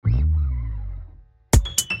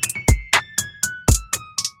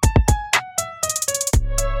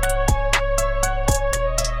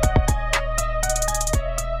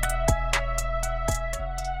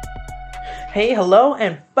Hey, hello,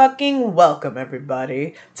 and fucking welcome,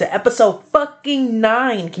 everybody, to episode fucking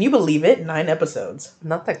 9. Can you believe it? 9 episodes.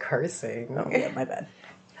 Not the cursing. Oh, yeah, my bad.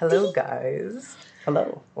 Hello, guys.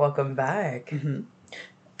 Hello. Welcome back. Mm-hmm.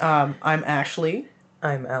 I'm Ashley.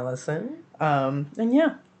 I'm Allison. And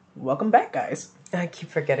yeah, welcome back, guys. I keep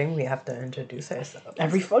forgetting we have to introduce ourselves.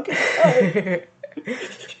 Every fucking time.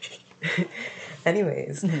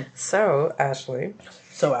 Anyways, so, Ashley.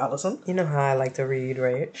 So, Allison. You know how I like to read,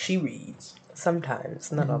 right? She reads.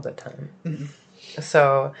 Sometimes, not all the time.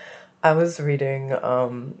 So, I was reading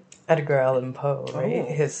Edgar Allan Poe, right?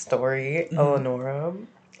 Oh. His story, Elenora.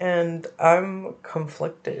 And I'm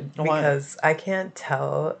conflicted because I can't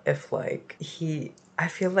tell if, I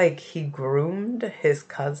feel like he groomed his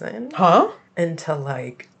cousin. Huh? Into,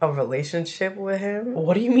 a relationship with him.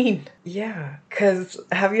 What do you mean? Yeah. Because,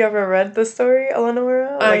 have you ever read the story,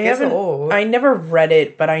 Elenora? It's old. I never read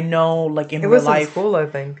it, but I know, in real life... It was in school, I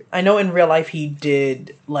think. I know in real life he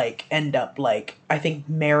did, end up, I think,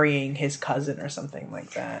 marrying his cousin or something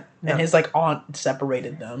like that. No. And his, aunt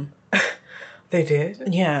separated them. They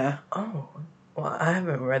did? Yeah. Oh. Well, I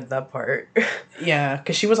haven't read that part. Yeah,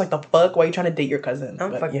 because she was like, the fuck? Why are you trying to date your cousin?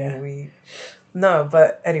 I'm fucking weak. No,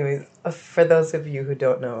 but anyways, for those of you who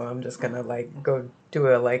don't know, I'm just gonna, go do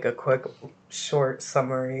a quick, short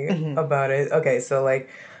summary about it. Okay, so,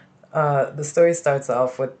 the story starts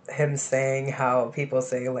off with him saying how people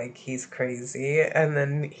say, he's crazy, and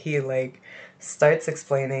then he, starts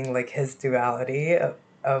explaining, his duality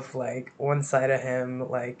of one side of him,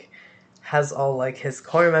 has all his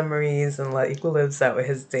core memories and lives out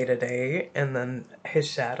his day-to-day, and then his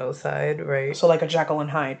shadow side, right? So a Jekyll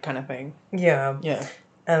and Hyde kind of thing. Yeah.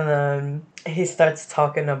 And then he starts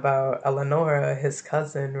talking about Elenora, his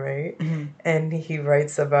cousin, right? And he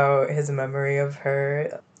writes about his memory of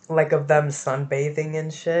her, of them sunbathing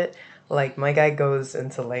and shit. My guy goes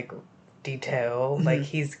into detail,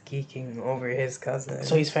 he's geeking over his cousin.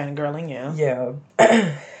 So he's fangirling, yeah. Yeah.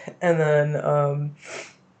 And then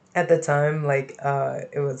at the time,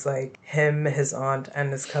 it was, him, his aunt,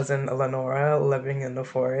 and his cousin, Elenora, living in the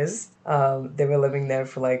forest. They were living there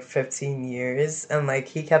for, 15 years, and,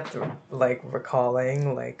 he kept,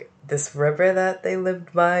 recalling, this river that they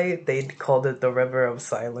lived by. They called it the River of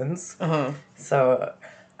Silence. So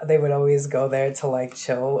they would always go there to,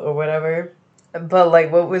 chill or whatever.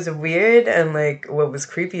 But, what was weird and, what was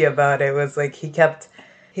creepy about it was, he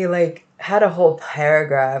had a whole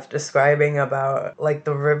paragraph describing about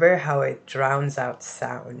the river, how it drowns out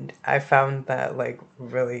sound. I found that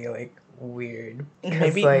really weird.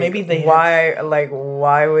 Maybe they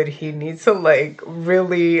why would he need to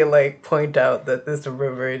really point out that this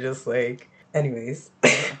river just anyways.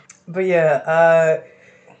 But yeah,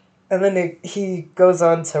 and then he goes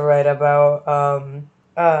on to write about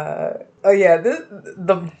oh yeah,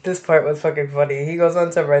 this part was fucking funny. He goes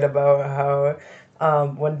on to write about how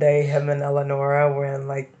one day him and Elenora were in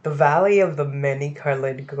the Valley of the Many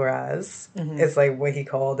Colored Grass is what he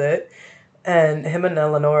called it. And him and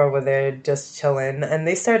Elenora were there just chilling, and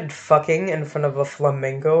they started fucking in front of a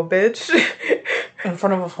flamingo, bitch. In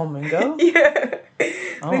front of a flamingo? Yeah.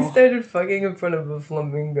 Oh. They started fucking in front of a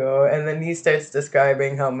flamingo, and then he starts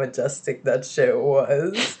describing how majestic that shit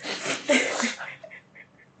was.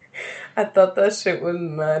 I thought that shit was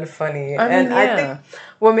mad funny. I think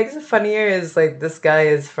what makes it funnier is, this guy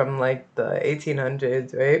is from, the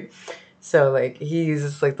 1800s, right? So, he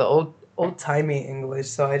uses, the old-timey English,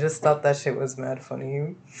 so I just thought that shit was mad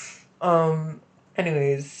funny.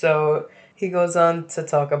 Anyways, so he goes on to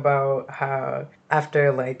talk about how,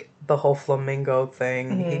 after, the whole flamingo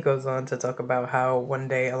thing, he goes on to talk about how one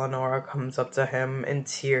day Elenora comes up to him in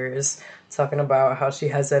tears, talking about how she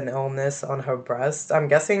has an illness on her breast. I'm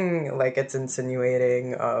guessing, it's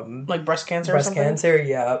insinuating, breast cancer breast or something? cancer,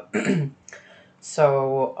 yeah.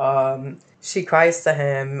 So, she cries to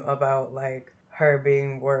him about, her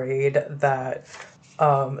being worried that...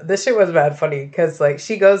 this shit was bad funny, because,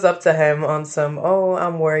 she goes up to him on some, oh,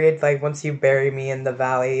 I'm worried, once you bury me in the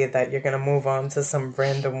valley, that you're gonna move on to some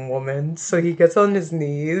random woman. So he gets on his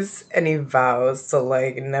knees, and he vows to,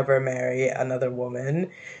 never marry another woman.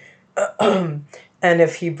 And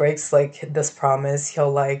if he breaks, this promise,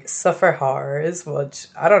 he'll, suffer horrors, which,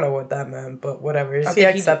 I don't know what that meant, but whatever. She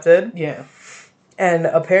accepted. Yeah. And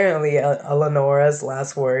apparently, Elenora's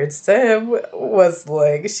last words to him was,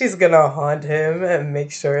 she's gonna haunt him and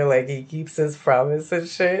make sure, he keeps his promise and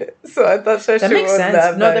shit. So I thought that shit makes was sense.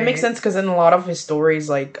 that No, that makes sense, because in a lot of his stories,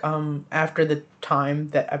 after the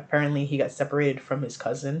time that apparently he got separated from his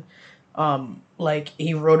cousin,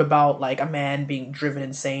 he wrote about, a man being driven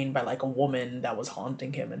insane by, a woman that was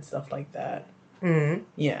haunting him and stuff like that. Mm-hmm.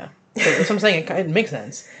 Yeah. So that's what I'm saying. It makes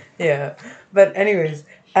sense. Yeah. But anyways,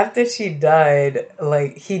 after she died,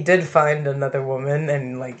 like, he did find another woman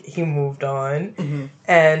and, like, he moved on. Mm-hmm.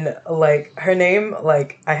 And, like, her name,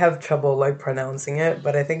 like, I have trouble, like, pronouncing it,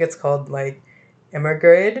 but I think it's called, like,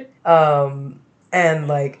 Immergrid. And,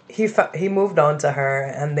 like, he moved on to her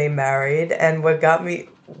and they married. And what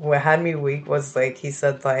had me weak was, like, he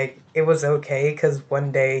said, like, it was okay because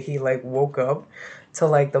one day he, like, woke up to,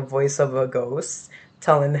 like, the voice of a ghost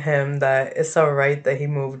telling him that it's alright that he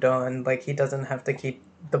moved on. Like, he doesn't have to keep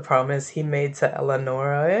the promise he made to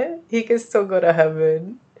Elenora. He can still go to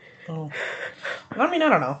heaven. Oh. I mean, I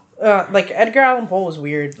don't know. Like, Edgar Allan Poe was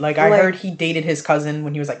weird. Like, I heard he dated his cousin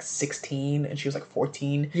when he was, like, 16, and she was, like,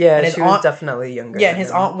 14. Yeah, and she was definitely younger. Yeah, and his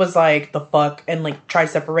aunt was, like, the fuck, and, like, tried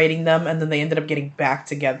separating them, and then they ended up getting back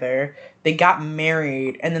together. They got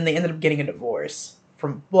married, and then they ended up getting a divorce.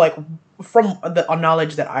 From the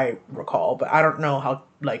knowledge that I recall, but I don't know how,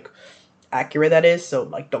 like, accurate that is, so,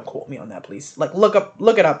 like, don't quote me on that, please. Like, look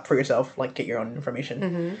it up for yourself, like, get your own information.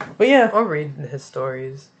 Mm-hmm. But yeah, or read his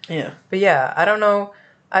stories. Yeah, but yeah, I don't know.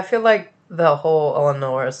 I feel like the whole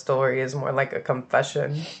Elenora story is more like a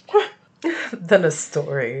confession than a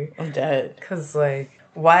story. I'm dead. Because, like,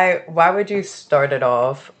 why would you start it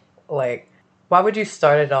off like? Why would you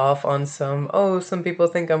start it off on some people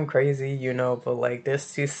think I'm crazy, but, like,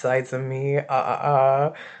 there's two sides of me,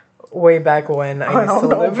 way back when I used to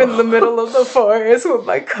live in the middle of the forest with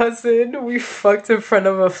my cousin. We fucked in front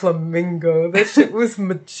of a flamingo. That shit was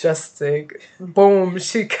majestic. Boom,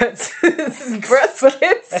 she gets breast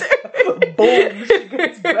cancer. Boom, she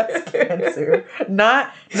gets breast cancer.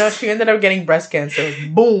 No, she ended up getting breast cancer.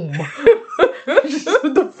 Boom.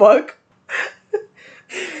 What the fuck?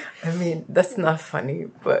 I mean, that's not funny,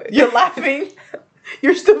 but... You're laughing?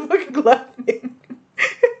 You're still fucking laughing.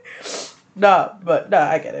 Nah,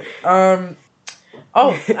 I get it. I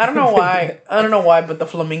don't know why, but the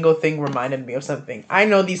flamingo thing reminded me of something. I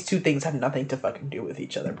know these two things have nothing to fucking do with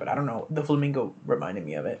each other, but I don't know. The flamingo reminded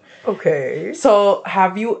me of it. Okay. So,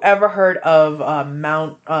 have you ever heard of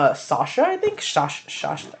Mount Sasha, I think?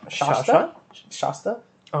 Shasta?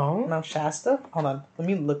 Oh. Mount Shasta? Hold on. Let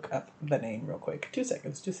me look up the name real quick. 2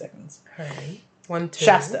 seconds. Alright. 1, 2.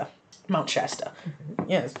 Shasta. Mount Shasta. Mm-hmm.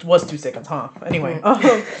 Yeah, it was 2 seconds, huh? Anyway.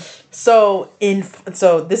 So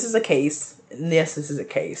this is a case. Yes, this is a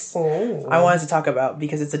case. Oh. I wanted to talk about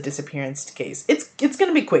because it's a disappearance case. It's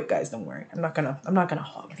gonna be quick, guys. Don't worry. I'm not gonna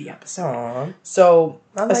hog the episode. Aww. So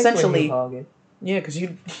I like essentially, when you hog it. Yeah, because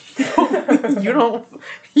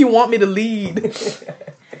you want me to lead.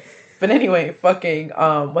 But anyway, fucking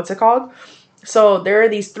what's it called? So there are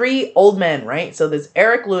these 3 old men, right? So there's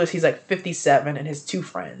Eric Lewis, he's like 57, and his 2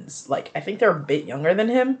 friends. Like, I think they're a bit younger than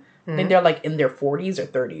him. I think they're like in their 40s or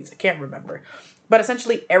 30s. I can't remember. But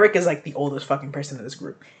essentially, Eric is like the oldest fucking person in this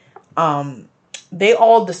group. They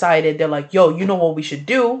all decided, they're like, yo, you know what we should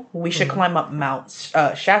do? We should climb up Mount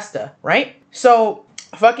Shasta, right? So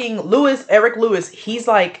fucking Eric Lewis, he's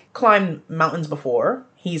like climbed mountains before.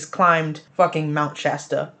 He's climbed fucking Mount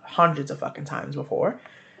Shasta hundreds of fucking times before.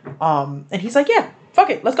 And he's like, yeah,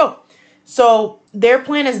 fuck it, let's go. So their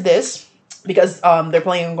plan is this, because they're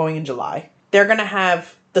planning on going in July. They're going to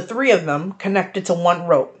have the 3 of them connected to one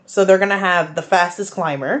rope. So they're going to have the fastest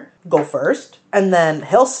climber go first, and then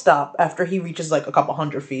he'll stop after he reaches like a couple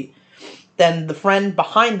hundred feet. Then the friend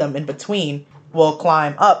behind them in between will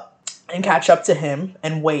climb up and catch up to him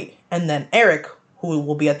and wait. And then Eric, who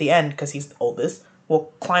will be at the end because he's the oldest,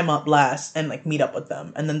 will climb up last and like meet up with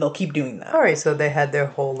them, and then they'll keep doing that. All right, so they had their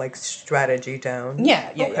whole like strategy down.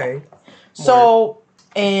 Yeah. Okay. So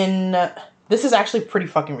this is actually pretty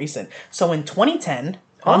fucking recent. So in 2010,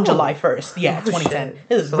 on July 1st, 2010.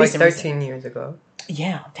 This is so like 13 years ago.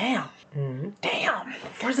 Yeah, damn. Damn.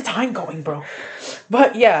 Where's the time going, bro?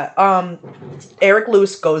 But yeah, Eric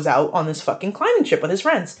Lewis goes out on this fucking climbing trip with his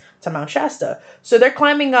friends to Mount Shasta. So they're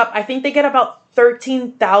climbing up. I think they get about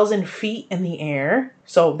 13,000 feet in the air.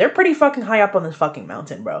 So they're pretty fucking high up on this fucking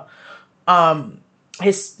mountain, bro.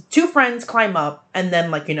 His 2 friends climb up, and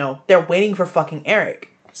then like, they're waiting for fucking Eric.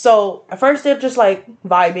 So at first they're just like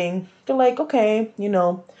vibing. They're like, okay,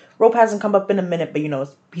 rope hasn't come up in a minute, but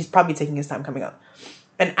he's probably taking his time coming up.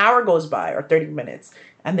 An hour goes by, or 30 minutes,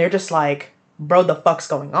 and they're just like, bro, the fuck's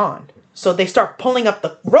going on? So they start pulling up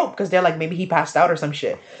the rope because they're like, maybe he passed out or some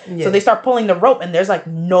shit. Yeah. So they start pulling the rope, and there's like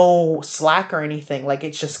no slack or anything. Like,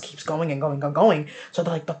 it just keeps going and going and going. So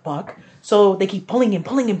they're like, the fuck? So they keep pulling and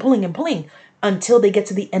pulling and pulling and pulling until they get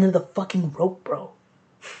to the end of the fucking rope, bro.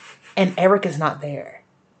 And Eric is not there.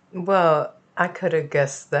 Well, I could have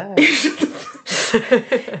guessed that.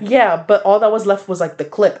 Yeah, but all that was left was like the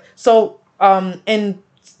clip. So in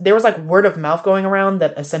there was like word of mouth going around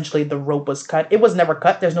that essentially the rope was cut. It was never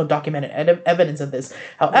cut. There's no documented evidence of this.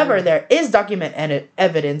 However, there is documented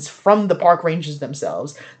evidence from the park rangers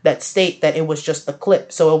themselves that state that it was just the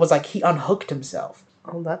clip. So it was like he unhooked himself.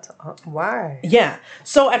 Oh, that's why. Yeah.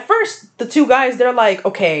 So at first, the two guys, they're like,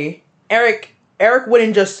 okay, Eric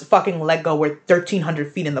wouldn't just fucking let go. We're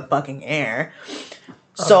 1,300 feet in the fucking air.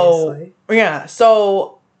 So Obviously. yeah.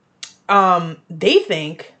 So they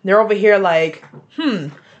think they're over here like,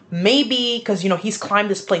 maybe because he's climbed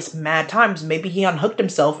this place mad times. Maybe he unhooked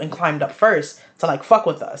himself and climbed up first to like fuck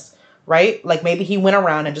with us, right? Like maybe he went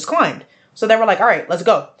around and just climbed. So they were like, all right, let's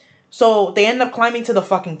go. So they end up climbing to the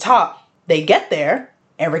fucking top. They get there,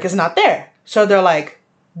 Eric is not there. So they're like,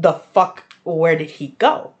 the fuck, where did he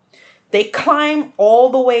go? They climb all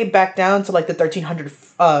the way back down to like the 1,300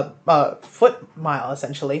 foot mile,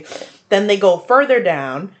 essentially. Then they go further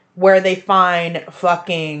down where they find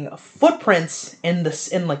fucking footprints in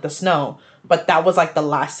like the snow. But that was like the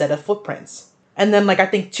last set of footprints. And then like, I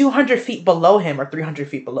think 200 feet below him or 300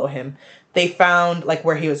 feet below him, they found like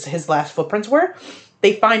where his last footprints were.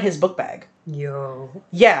 They find his book bag. Yo.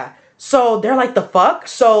 Yeah. So they're like, the fuck?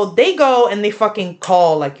 So they go and they fucking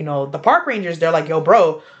call, like, the park rangers. They're like, yo,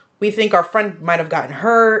 bro, we think our friend might have gotten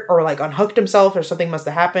hurt or, like, unhooked himself or something must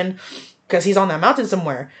have happened because he's on that mountain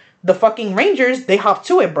somewhere. The fucking rangers, they hop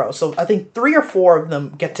to it, bro. So I think 3 or 4 of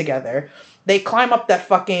them get together. They climb up that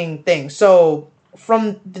fucking thing. So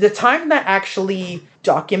from the time that actually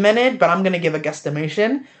documented, but I'm going to give a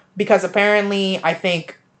guesstimation because apparently I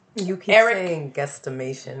think... You keep saying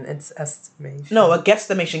guesstimation. It's estimation. No, a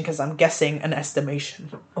guesstimation because I'm guessing an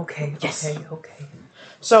estimation. Okay, yes. Okay.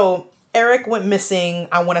 So, Eric went missing,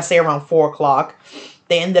 I want to say around 4 o'clock.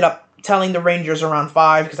 They ended up telling the Rangers around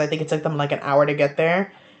 5 because I think it took them like an hour to get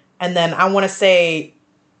there. And then I want to say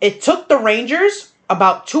it took the Rangers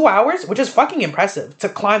about 2 hours, which is fucking impressive, to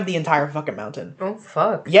climb the entire fucking mountain. Oh,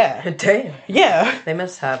 fuck. Yeah. Damn. Yeah. They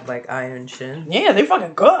must have, like, iron shin. Yeah, they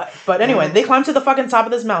fucking good. But anyway, they climb to the fucking top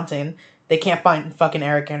of this mountain. They can't find fucking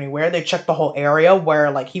Eric anywhere. They check the whole area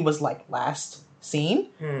where, like, he was, like, last seen.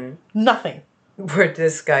 Nothing. Where'd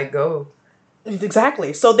this guy go?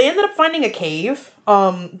 Exactly. So they ended up finding a cave.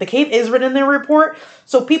 The cave is written in their report.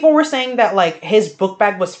 So people were saying that like his book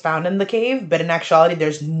bag was found in the cave, but in actuality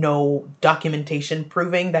there's no documentation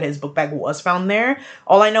proving that his book bag was found there.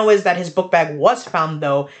 All I know is that his book bag was found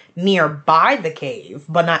though nearby the cave,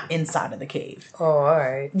 but not inside of the cave. Oh,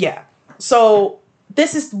 alright. Yeah. So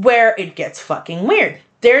this is where it gets fucking weird.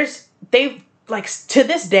 They've like to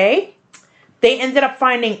this day, they ended up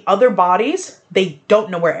finding other bodies. They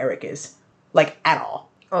don't know where Eric is. Like, at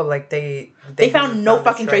all. Oh, like they found no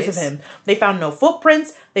fucking trace of him. They found no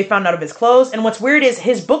footprints. They found none of his clothes. And what's weird is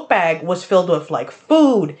his book bag was filled with, like,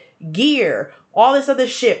 food, gear, all this other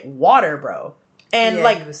shit, water, bro. And, yeah,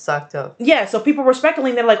 like... he was stocked up. Yeah, so people were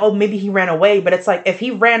speculating. They're like, oh, maybe he ran away. But it's like, if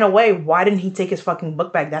he ran away, why didn't he take his fucking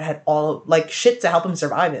book bag that had all, like, shit to help him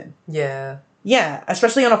survive in? Yeah. Yeah,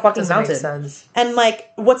 especially on a fucking Doesn't mountain. make sense. And,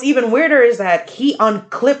 like, what's even weirder is that he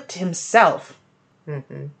unclipped himself.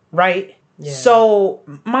 Mm-hmm. Right? Yeah. So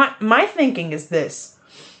my thinking is this.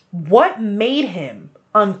 What made him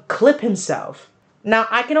unclip himself? Now,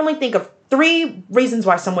 I can only think of 3 reasons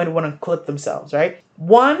why someone would unclip themselves, right?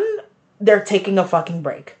 1, they're taking a fucking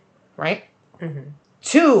break, right? Mm-hmm.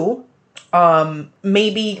 2,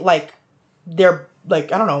 maybe like they're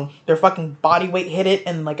like, I don't know, their fucking body weight hit it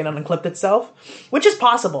and like it unclipped itself, which is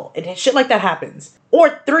possible. Shit like that happens.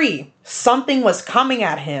 Or 3, something was coming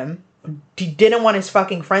at him. He didn't want his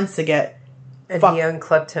fucking friends to get and he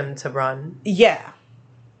unclipped him to run. Yeah.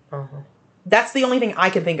 Uh-huh. That's the only thing I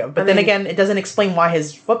can think of. But then again, it doesn't explain why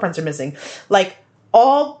his footprints are missing. Like,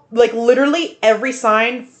 literally every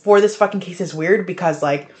sign for this fucking case is weird because,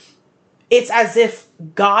 like, it's as if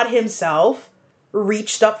God himself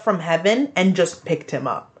reached up from heaven and just picked him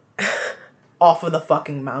up off of the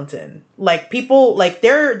fucking mountain. Like, people, like,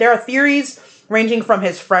 there are theories ranging from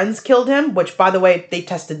his friends killed him, which, by the way, they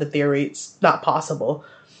tested the theory. It's not possible.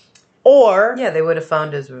 Or... Yeah, they would have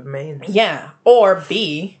found his remains. Yeah. Or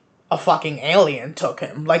B, a fucking alien took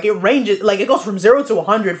him. Like, it ranges... Like, it goes from 0 to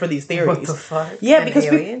 100 for these theories. What the fuck? Yeah,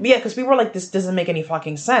 because people were like, this doesn't make any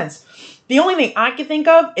fucking sense. The only thing I can think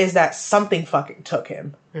of is that something fucking took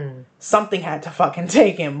him. Something had to fucking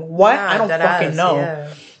take him. What? I don't fucking know.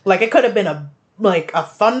 Yeah. Like, it could have been a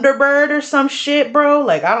Thunderbird or some shit, bro.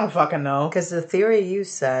 Like, I don't fucking know. Because the theory you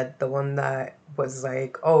said, the one that was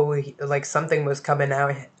like, oh, something was coming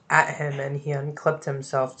out at him and he unclipped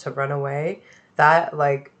himself to run away, that,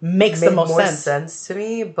 like, makes made the most more sense to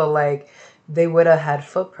me. But, like, they would have had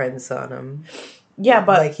footprints on him. Yeah,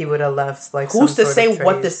 but... Like, he would have left, like, who's to say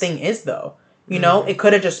what this thing is, though? You know, it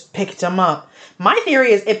could have just picked him up. My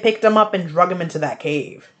theory is it picked him up and drug him into that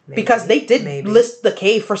cave. Because they did list the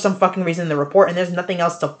cave for some fucking reason in the report, and there's nothing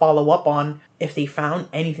else to follow up on if they found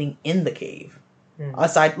anything in the cave.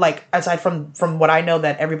 Aside from what I know,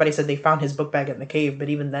 that everybody said they found his book bag in the cave, but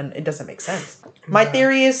even then, it doesn't make sense. My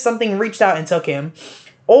theory is something reached out and took him.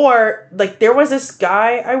 Or, like, there was this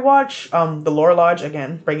guy I watched, the Lore Lodge,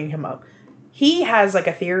 again, bringing him up. He has, like,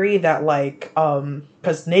 a theory that, like,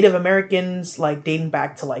 because Native Americans, like, dating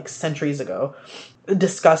back to, like, centuries ago,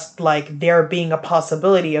 discussed, like, there being a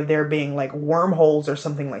possibility of there being, like, wormholes or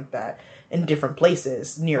something like that in different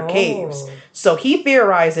places near caves. So he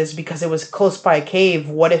theorizes, because it was close by a cave,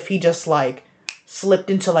 what if he just, like, slipped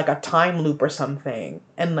into, like, a time loop or something,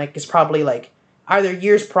 and, like, is probably, like, either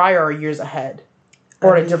years prior or years ahead,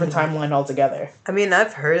 or a different timeline altogether. I mean,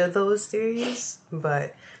 I've heard of those theories,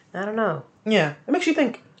 but I don't know. Yeah, it makes you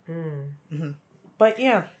think. But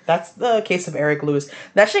yeah, that's the case of Eric Lewis.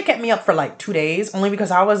 That shit kept me up for like 2 days, only because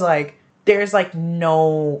I was like, there's like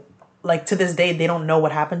no, like to this day, they don't know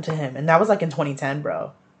what happened to him. And that was like in 2010,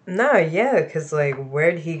 bro. No, yeah, because like,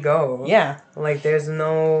 where'd he go? Yeah. Like, there's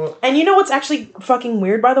no... And you know what's actually fucking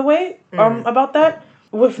weird, by the way, about that?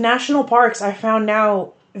 With national parks, I found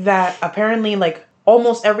out that apparently, like,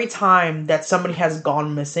 almost every time that somebody has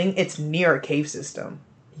gone missing, it's near a cave system.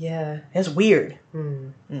 Yeah. It's weird.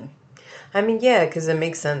 I mean, yeah, because it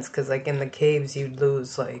makes sense, because, like, in the caves, you'd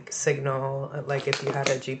lose, like, signal, like, if you had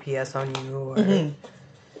a GPS on you, or...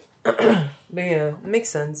 But, yeah, it makes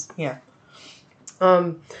sense. Yeah.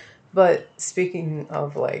 But speaking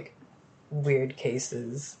of, like, weird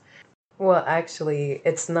cases... Well, actually,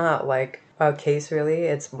 it's not, like, a case, really.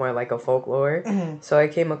 It's more like a folklore. So I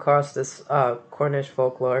came across this Cornish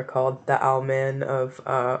folklore called the Owl Man of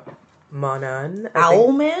Mawnan.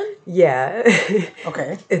 Owl Man? Yeah.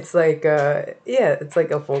 Okay. It's like, it's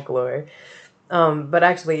like a folklore. But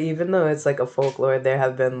actually, even though it's like a folklore, there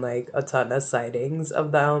have been, like, a ton of sightings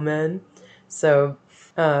of the Owl Man. So...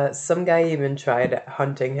 some guy even tried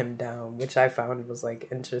hunting him down, which I found was, like,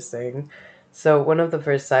 interesting. So one of the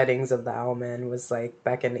first sightings of the Owl Man was, like,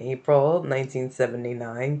 back in April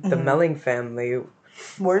 1979. The Melling family...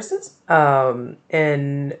 Where is this?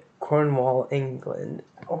 In Cornwall, England.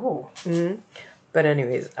 Oh. But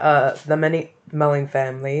anyways, the Melling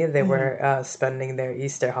family, they were spending their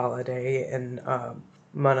Easter holiday in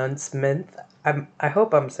Mononsmith. I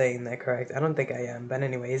hope I'm saying that correct. I don't think I am, but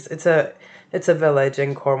anyways, it's a village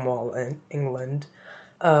in Cornwall, England.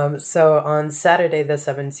 So on Saturday the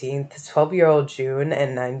 17th, 12-year-old June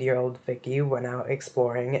and 9-year-old Vicky went out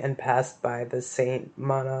exploring and passed by the St.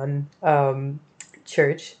 Mawnan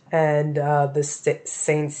church and the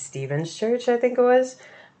St. Stephen's church, I think it was.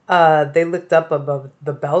 They looked up above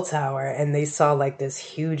the bell tower and they saw like this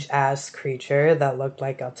huge ass creature that looked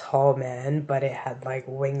like a tall man, but it had like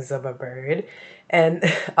wings of a bird. And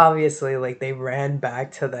obviously, like, they ran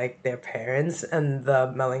back to like their parents, and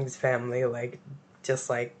the Mellings family like just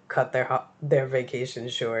like cut their vacation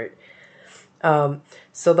short.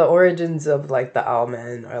 So the origins of like the Owl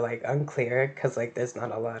Man are like unclear, because like there's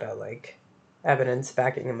not a lot of like evidence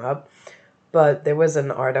backing him up. But there was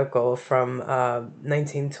an article from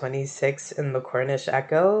 1926 in the Cornish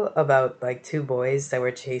Echo about like two boys that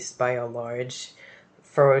were chased by a large,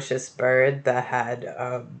 ferocious bird that had.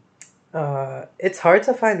 It's hard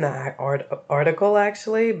to find the article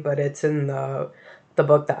actually, but it's in the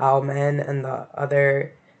book The Owl Man and the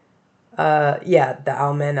Other. The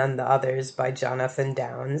Owl Man and the Others by Jonathan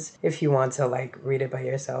Downes, if you want to like read it by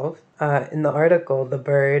yourself. In the article, the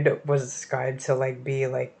bird was described to like be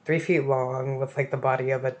like 3 feet long with like the body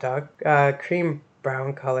of a duck, cream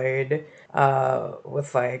brown colored,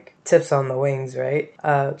 with like tips on the wings, right?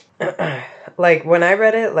 Like when I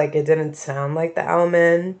read it, like it didn't sound like the Owl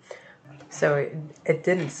Man. So it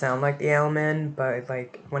didn't sound like the Owl Man, but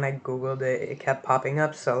like when I googled it, it kept popping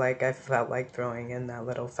up. So like I felt like throwing in that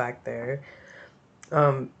little fact there.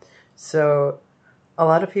 So a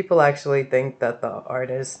lot of people actually think that the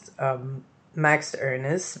artist Max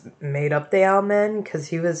Ernest made up the Owl Man because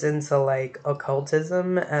he was into like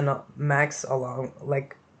occultism, and Max along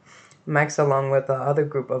with the other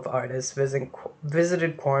group of artists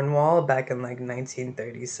visited Cornwall back in like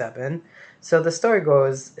 1937. So the story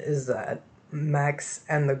goes is that Max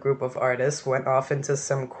and the group of artists went off into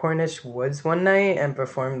some Cornish woods one night and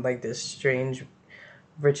performed like this strange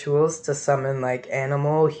rituals to summon like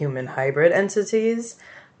animal-human hybrid entities.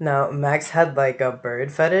 Now, Max had like a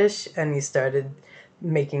bird fetish, and he started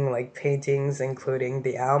making like paintings including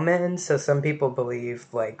the Owl Man. So some people believe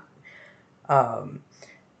like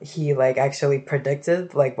he like actually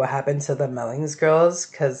predicted like what happened to the Mellings girls,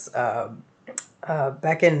 because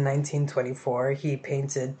Back in 1924, he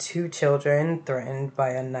painted two children threatened by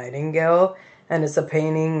a nightingale, and it's a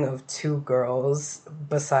painting of two girls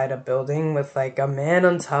beside a building with like a man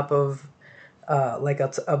on top of like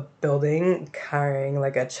a building carrying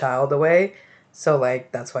like a child away. So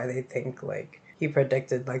like that's why they think like he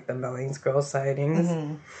predicted like the Mellings girl sightings.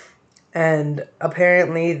 Mm-hmm. And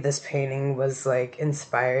apparently this painting was like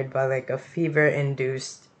inspired by like a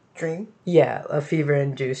fever-induced Dream. yeah, a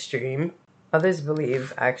fever-induced dream. Others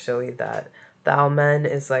believe actually that the Owlman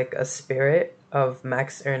is like a spirit of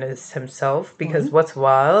Max Ernst himself, because what's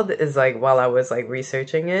wild is like while I was like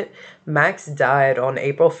researching it, Max died on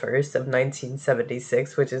April 1st of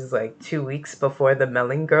 1976, which is like 2 weeks before the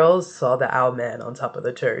Melling girls saw the Owlman on top of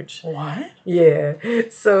the church. What? Yeah.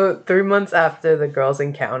 So 3 months after the girls'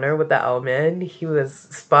 encounter with the Owlman, he was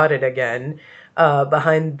spotted again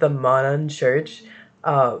behind the Mawnan church.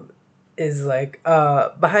 Is like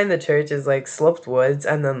behind the church is like sloped woods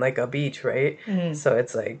and then like a beach, right? Mm-hmm. So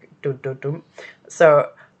it's like dum, dum, dum.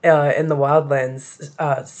 So in the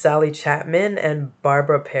wildlands, Sally Chapman and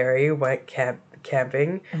Barbara Perry went camping.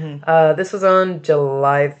 Mm-hmm. This was on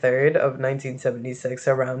July 3rd of 1976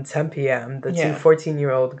 around 10 p.m. The two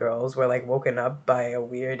 14-year-old girls were like woken up by a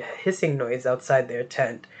weird hissing noise outside their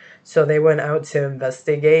tent. So they went out to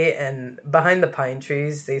investigate, and behind the pine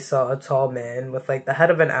trees, they saw a tall man with like the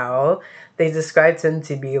head of an owl. They described him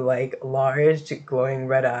to be like large, glowing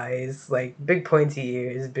red eyes, like big pointy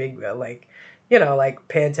ears, big like, you know, like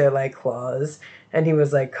panther-like claws, and he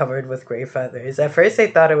was like covered with gray feathers. At first,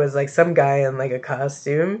 they thought it was like some guy in like a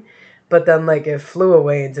costume, but then like it flew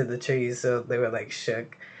away into the trees, so they were like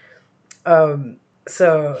shook.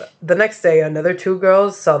 So the next day, another two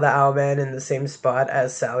girls saw the Owlman in the same spot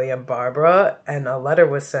as Sally and Barbara, and a letter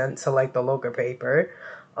was sent to like the local paper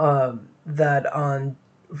that on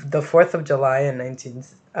the 4th of July in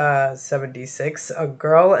 1976, a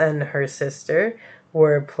girl and her sister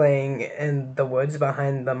were playing in the woods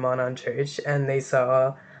behind the Monon Church, and they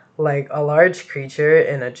saw like a large creature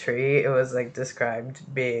in a tree. It was like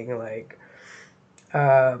described being like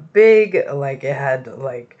big, like it had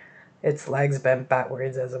like its legs bent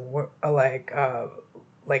backwards as like a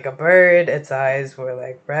bird. Its eyes were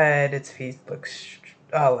like red. Its feet looked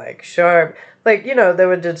like sharp. Like, you know, they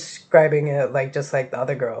were describing it like just like the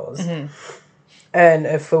other girls. Mm-hmm. And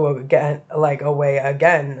it flew again, like away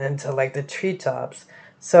again into like the treetops.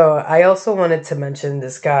 So I also wanted to mention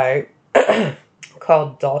this guy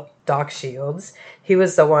called Doc Shields. He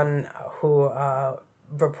was the one who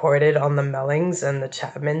reported on the Mellings and the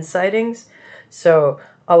Chapman sightings. So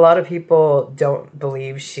a lot of people don't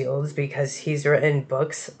believe Shields because he's written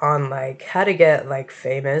books on like how to get like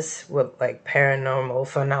famous with like paranormal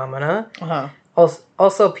phenomena. Uh-huh.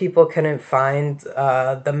 Also, people couldn't find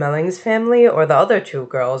the Mellings family or the other two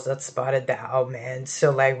girls that spotted the Owlman.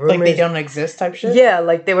 So like rumors, like they don't exist type shit. Yeah,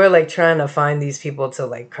 like they were like trying to find these people to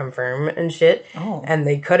like confirm and shit. Oh. And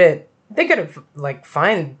they couldn't like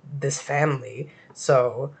find this family.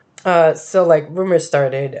 So like rumors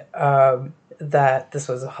started that this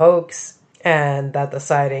was a hoax and that the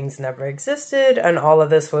sightings never existed, and all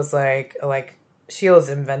of this was like Shields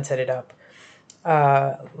invented it up.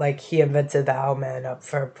 Like he invented the Owlman up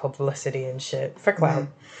for publicity and shit, for clout.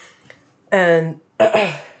 Mm-hmm.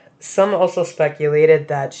 And some also speculated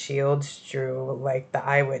that Shields drew like the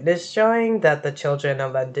eyewitness drawing that the children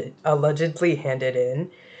allegedly handed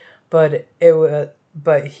in, but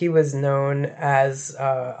he was known as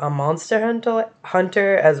a monster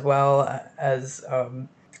hunter as well as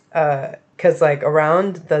because like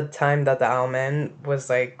around the time that the Owlman was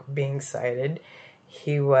like being sighted,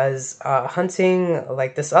 he was hunting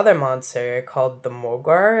like this other monster called the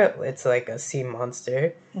Mogar. It's like a sea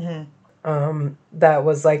monster. Mm-hmm. That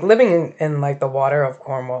was like living in like the water of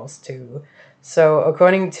Cornwalls too. So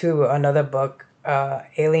according to another book,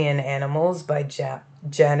 Alien Animals by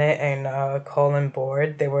Janet and Colin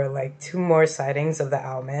Board, there were like two more sightings of the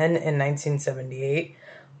Owlman in 1978.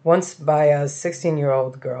 Once by a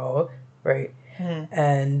 16-year-old girl, right? Mm-hmm.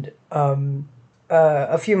 And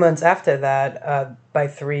a few months after that, by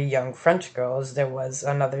three young French girls, there was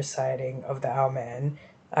another sighting of the Owlman.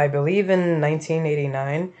 I believe in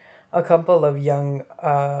 1989, a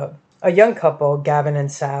young couple, Gavin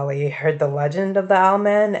and Sally, heard the legend of the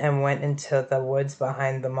Owlman and went into the woods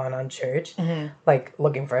behind the Monon Church, like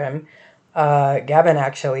looking for him. Gavin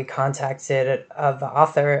actually contacted the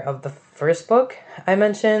author of the first book I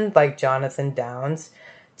mentioned, like Jonathan Downes,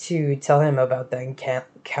 to tell him about the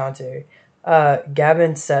encounter.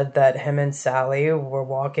 Gavin said that him and Sally were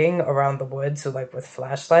walking around the woods with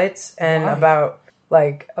flashlights, and about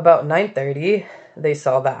 9:30, they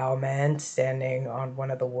saw the Owlman standing on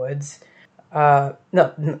one of the woods.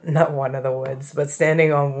 not one of the woods, but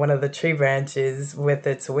standing on one of the tree branches with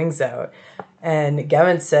its wings out. And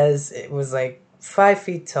Gavin says it was like 5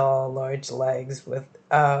 feet tall, large legs with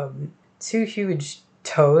 2 huge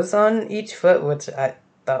toes on each foot, which I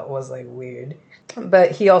thought was like weird.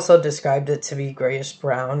 But he also described it to be grayish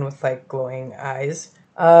brown with like glowing eyes.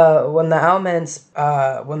 When the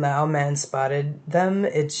owl man spotted them,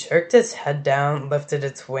 it jerked its head down, lifted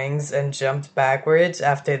its wings, and jumped backwards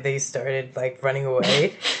after they started like running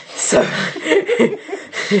away. So yeah,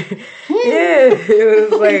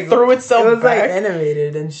 it was like threw itself. It was back. like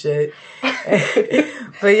animated and shit.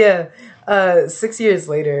 But yeah. 6 years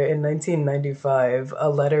later, in 1995, a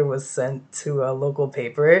letter was sent to a local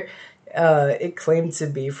paper. It claimed to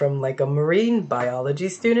be from like a marine biology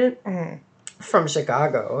student from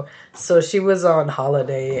Chicago. So she was on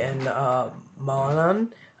holiday in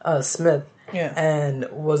Mawnan, Smith, and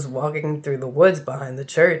was walking through the woods behind the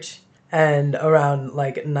church. And around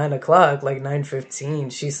like 9 o'clock, like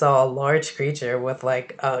 9:15, she saw a large creature with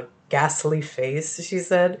like a ghastly face, she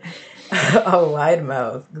said. A wide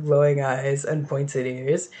mouth, glowing eyes, and pointed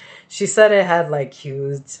ears. She said it had like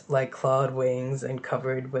huge, like clawed wings and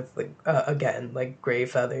covered with like again like gray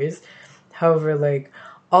feathers. However, like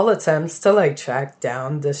all attempts to like track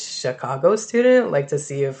down this Chicago student, like to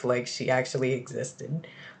see if like she actually existed,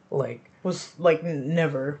 like was like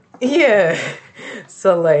never. Yeah.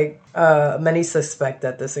 So like many suspect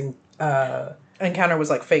that this encounter was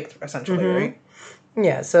like fake, essentially, right?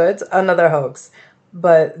 Yeah. So it's another hoax.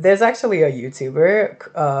 But there's actually a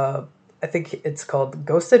YouTuber, I think it's called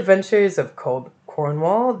Ghost Adventures of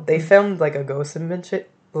Cornwall. They filmed like a ghost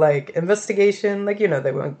investigation, like, you know,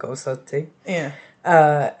 they went ghost hunting. Yeah.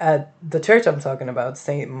 At the church I'm talking about,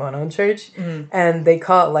 St. Monon Church, and they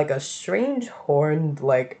caught like a strange horned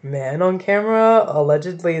like man on camera.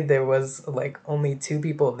 Allegedly, there was like only 2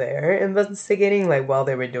 people there investigating like while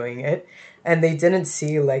they were doing it, and they didn't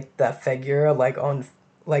see like that figure like on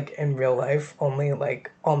like in real life, only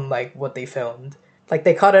like on like what they filmed. Like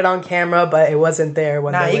they caught it on camera, but it wasn't there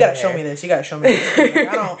when. Nah, they you gotta there. show me this. You gotta show me this. Like,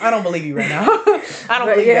 I don't believe you right now. I don't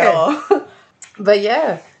believe you at all. But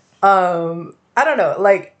yeah, I don't know.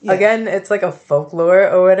 Like again, it's like a folklore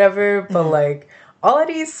or whatever. But like all of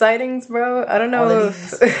these sightings, bro, I don't know.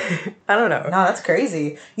 I don't know. Nah, that's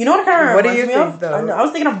crazy. You know what kind of reminds me of? Though? I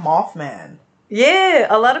was thinking of Mothman. Yeah,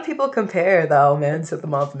 a lot of people compare the Owl Man to the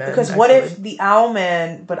Mothman. Because actually. What if the Owl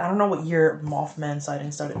Man, but I don't know what year Mothman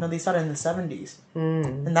sightings started. No, they started in the 70s.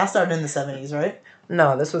 And that started in the 70s, right?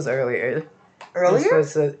 No, this was earlier. Earlier?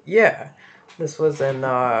 This was, yeah. This was in,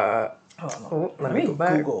 let me go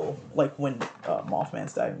back. Google, like, when Mothman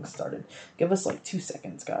sightings started. Give us, like, 2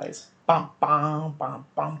 seconds, guys. Bum, bum, bum,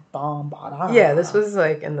 bum, bum, ba-da. Yeah, this was,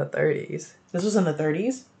 like, in the 30s. This was in the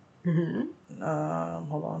 30s?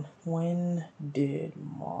 Hold on. When did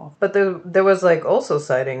Moth? But there was like also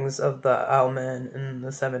sightings of the Owl Man in the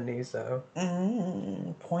 70s though.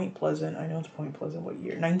 Point Pleasant. I know it's Point Pleasant. What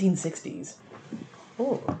year? 1960s.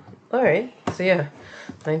 Oh, all right. So yeah,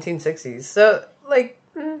 1960s. So like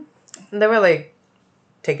they were like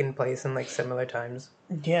taking place in like similar times.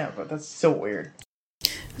 Yeah, but that's so weird.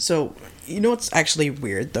 So you know what's actually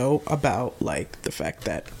weird though about like the fact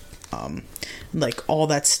that like all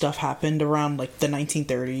that stuff happened around like the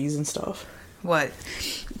 1930s and stuff. What?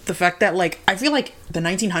 The fact that like I feel like the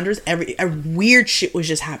 1900s weird shit was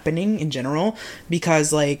just happening in general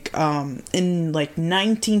because like in like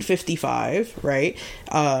 1955, right,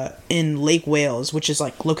 in Lake Wales, which is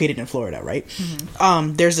like located in Florida, right,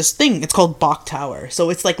 there's this thing, it's called Bok Tower. So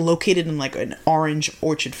it's like located in like an orange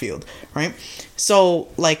orchard field, right? So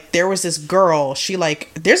like there was this girl, she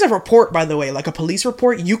like, there's a report, by the way, like a police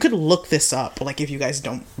report, you could look this up, like if you guys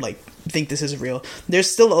don't like think this is real, there's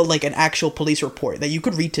still like an actual police report that you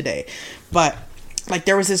could read today. But like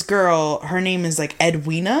there was this girl, her name is like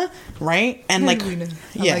Edwina, right? And like Edwina.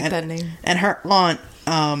 I like that name. And her aunt,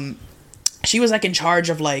 she was like in charge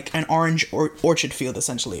of like an orange orchard field,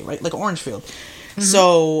 essentially, right? Like an orange field.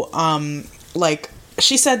 So like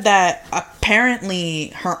she said that apparently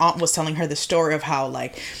her aunt was telling her the story of how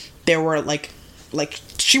like there were like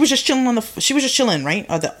she was just chilling right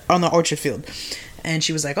on the orchard field, and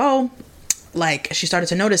she was like, oh, like she started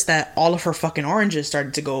to notice that all of her fucking oranges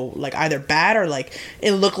started to go like either bad or like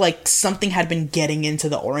it looked like something had been getting into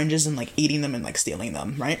the oranges and like eating them and like stealing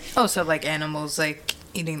them, right? Oh, so like animals like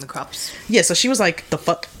eating the crops. Yeah, so she was like, the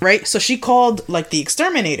fuck, right? So she called like the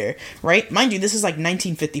exterminator, right? Mind you, this is like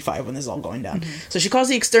 1955 when this is all going down. So she calls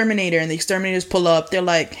the exterminator, and the exterminators pull up. They're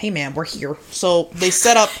like, hey man, we're here. So they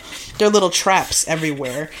set up their little traps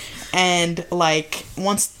everywhere, and like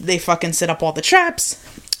once they fucking set up all the traps,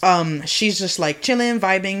 she's just like chilling,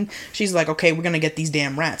 vibing. She's like, okay, we're gonna get these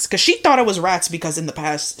damn rats, because she thought it was rats because in the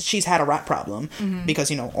past she's had a rat problem,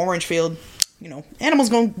 because orange field, animals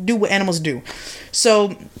gonna do what animals do.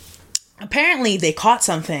 So apparently they caught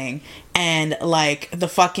something, and like the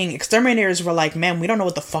fucking exterminators were like, man, we don't know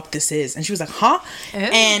what the fuck this is. And she was like, huh?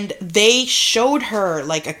 And they showed her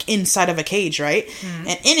like inside of a cage, right?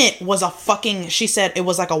 And in it was a fucking, she said it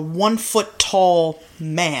was like a 1 foot tall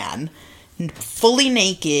man, fully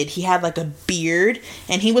naked. He had like a beard,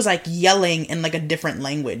 and he was like yelling in like a different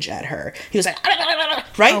language at her. He was like,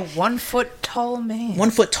 right? A 1 foot tall man.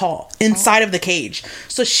 1 foot tall inside of the cage.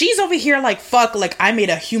 So she's over here like, fuck, like I made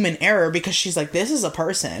a human error, because she's like, this is a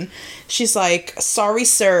person. She's like, sorry,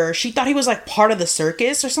 sir. She thought he was like part of the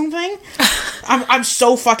circus or something. I'm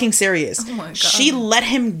so fucking serious. Oh my God. She let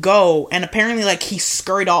him go, and apparently like he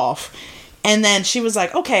scurried off. And then she was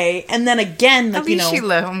like, okay. And then again, like, At least she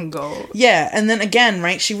let him go. Yeah. And then again,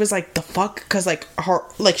 right, she was like, the fuck? Because like her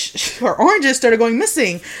oranges started going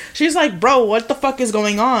missing. She's like, bro, what the fuck is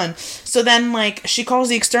going on? So then like she calls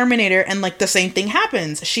the exterminator, and like the same thing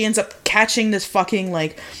happens. She ends up catching this fucking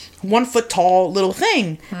like 1 foot tall little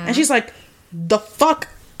thing. And she's like, the fuck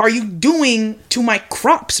are you doing to my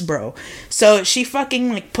crops, bro? So she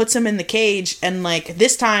fucking like puts him in the cage, and like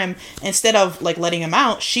this time, instead of like letting him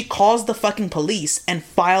out, she calls the fucking police and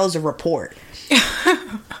files a report.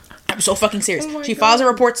 I'm so fucking serious. She files a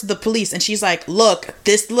report to the police, and she's like, look,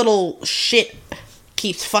 this little shit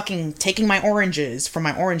keeps fucking taking my oranges from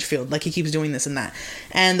my orange field. Like, he keeps doing this and that.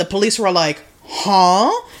 And the police were like,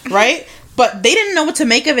 huh? Right? But they didn't know what to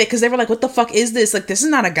make of it, because they were like, what the fuck is this? Like, this is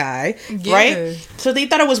not a guy. Yeah. Right? So they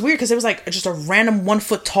thought it was weird, because it was like just a random 1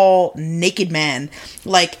 foot tall naked man.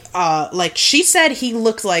 Like she said he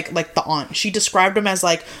looked like the aunt. She described him as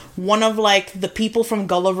like one of like the people from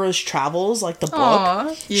Gulliver's Travels, like the book.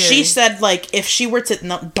 Aww, yeah. She said like if she were to,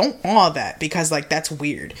 no, don't awe that, because like that's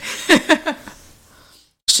weird.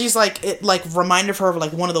 She's like, it like reminded her of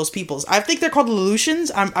like one of those peoples. I think they're called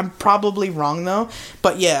Lelouchans. I'm probably wrong though,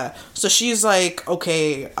 but yeah. So she's like,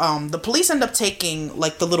 okay. The police end up taking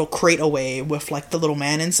like the little crate away with like the little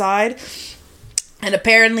man inside, and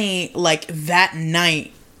apparently like that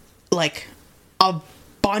night, like a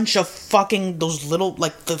bunch of fucking those little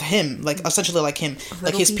him essentially like him little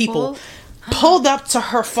like his people pulled up to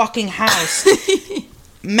her fucking house.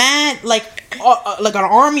 Mad, like an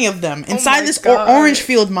army of them inside this orange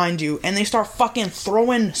field, mind you, and they start fucking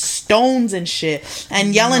throwing stones and shit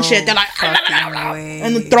and yelling shit. They're like,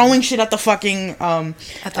 and then throwing shit at the fucking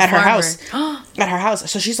at her house, at her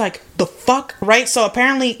house. So she's like, the fuck, right? So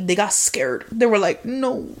apparently they got scared. They were like,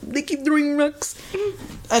 no, they keep throwing rocks.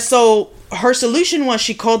 So her solution was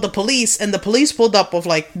she called the police, and the police pulled up with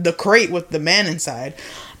like the crate with the man inside,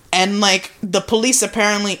 and like the police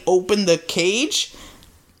apparently opened the cage.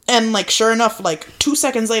 And, like, sure enough, like, 2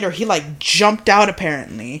 seconds later, he, like, jumped out,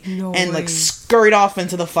 apparently. No and, way. Like, scurried off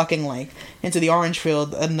into the fucking, like, into the orange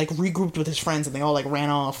field and, like, regrouped with his friends, and they all, like, ran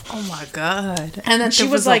off. Oh, my God. And then she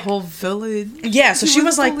was like... a whole village. Yeah, so she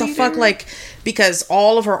was like, the fuck, like... Because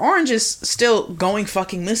all of her oranges still going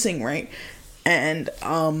fucking missing, right? And,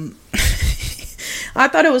 I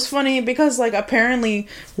thought it was funny because, like, apparently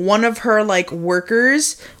one of her, like,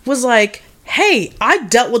 workers was like, hey, I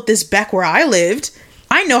dealt with this back where I lived.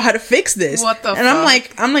 I know how to fix this. What the fuck? And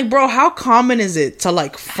I'm like, bro, how common is it to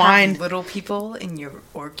like find little people in your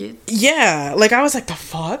orchid? Yeah, like I was like, the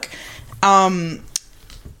fuck.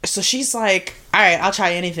 So she's like, all right, I'll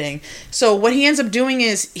try anything. So what he ends up doing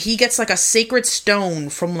is he gets like a sacred stone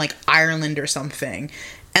from like Ireland or something,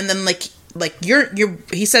 and then like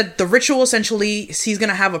he said the ritual essentially, he's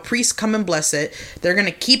gonna have a priest come and bless it. They're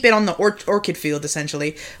gonna keep it on the orchid field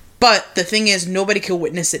essentially, but the thing is nobody could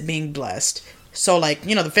witness it being blessed. So, like,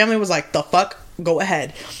 you know, the family was like, the fuck? Go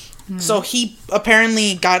ahead. So he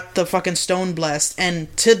apparently got the fucking stone blessed.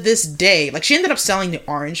 And to this day, like, she ended up selling the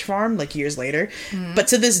orange farm, like, years later. But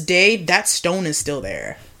to this day, that stone is still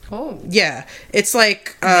there. Oh. Yeah. It's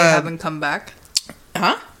like... they haven't come back?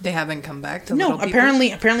 Huh? They haven't come back to No,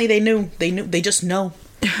 apparently they knew. They just know.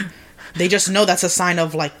 They just know that's a sign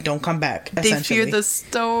of, like, don't come back, essentially. They fear the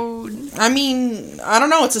stone. I mean, I don't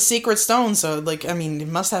know. It's a secret stone, so, like, I mean, it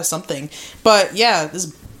must have something. But, yeah,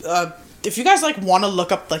 this, if you guys, like, want to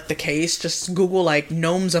look up, like, the case, just Google, like,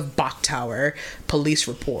 Gnomes of Bok Tower police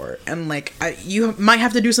report. And, like, you might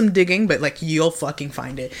have to do some digging, but, like, you'll fucking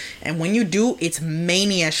find it. And when you do, it's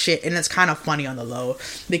mania shit, and it's kind of funny on the low.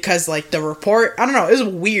 Because, like, the report, I don't know, it's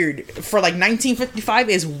weird. For, like, 1955,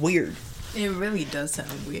 is weird. It really does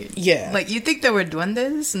sound weird. Yeah. Like, you think they were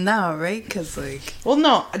duendes? No, right? Because, like... Well,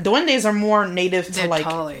 no. Duendes are more native to, they're like...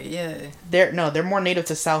 taller, yeah. They're more native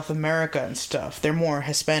to South America and stuff. They're more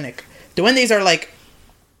Hispanic. Duendes are, like,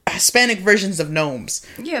 Hispanic versions of gnomes.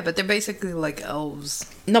 Yeah, but they're basically, like, elves.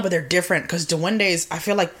 No, but they're different. Because duendes, I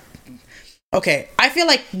feel like... Okay, I feel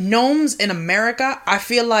like gnomes in America, I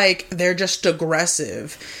feel like they're just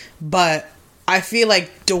aggressive. But I feel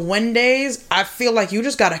like duendes, I feel like you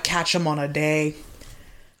just gotta catch them on a day.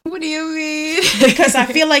 What do you mean? Because I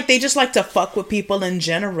feel like they just like to fuck with people in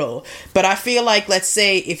general. But I feel like, let's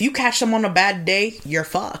say, if you catch them on a bad day, you're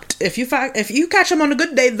fucked. If you catch them on a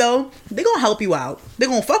good day, though, they're gonna help you out. They're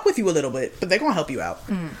gonna fuck with you a little bit, but they're gonna help you out.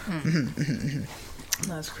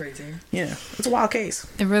 That's crazy. Yeah, it's a wild case.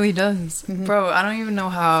 It really does. Bro, I don't even know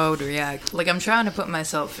how I would react. Like, I'm trying to put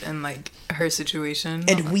myself in, like, her situation.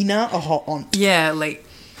 Edwina or her aunt? Yeah, like,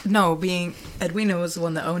 no, Edwina was the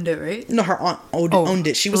one that owned it, right? No, her aunt owned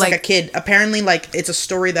it. She was like a kid. Apparently, like, it's a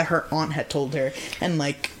story that her aunt had told her. And,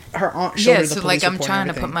 like, her aunt showed her the police like, I'm report trying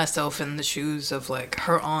and to put myself in the shoes of, like,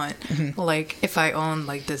 her aunt. Like, if I own,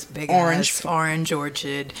 like, this big orange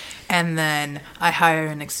orchard, and then I hire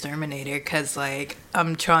an exterminator because, like,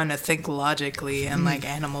 I'm trying to think logically, and, like,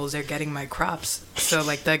 animals are getting my crops. So,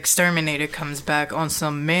 like, the exterminator comes back on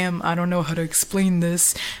some, ma'am, I don't know how to explain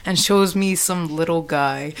this, and shows me some little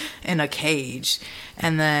guy in a cage.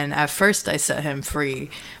 And then, at first, I set him free,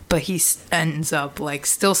 but he ends up, like,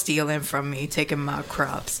 still stealing from me, taking my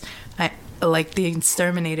crops. Like, the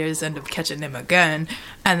exterminators end up catching him again,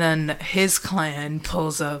 and then his clan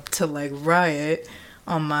pulls up to, like, riot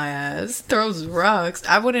on my ass, throws rocks.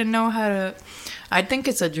 I wouldn't know how to... I think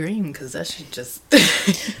it's a dream, because that shit just...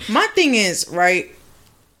 My thing is, right,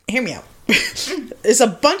 hear me out. It's a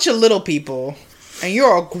bunch of little people, and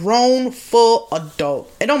you're a grown, full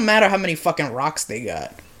adult. It don't matter how many fucking rocks they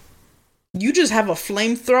got. You just have a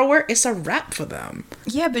flamethrower, it's a wrap for them.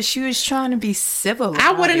 Yeah, but she was trying to be civil.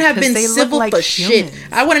 I wouldn't have been civil like for humans.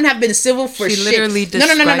 Shit. I wouldn't have been civil for shit. She literally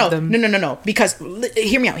described them. No. Because,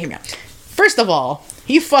 hear me out. First of all,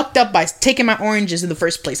 he fucked up by taking my oranges in the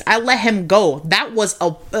first place. I let him go. That was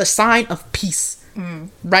a sign of peace.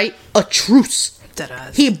 Right? A truce.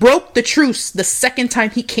 Deadass. He broke the truce the second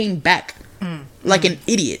time he came back. Like an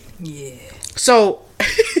idiot. Yeah. So...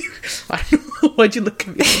 I don't know. Why'd you look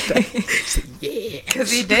at me like that? Yeah.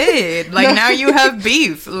 Because he did. Like, now you have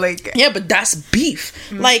beef. Like, yeah, but that's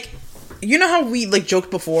beef. Like, you know how we, like, joked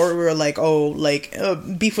before? We were like, oh, like,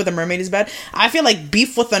 beef with a mermaid is bad. I feel like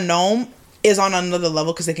beef with a gnome is on another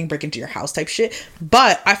level because they can break into your house type shit.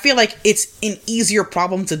 But I feel like it's an easier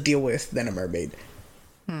problem to deal with than a mermaid.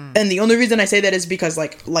 And the only reason I say that is because,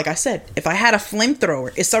 like I said, if I had a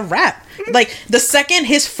flamethrower, it's a wrap. Like, the second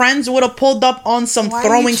his friends would have pulled up on some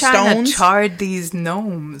throwing stones... Why are you trying to charge these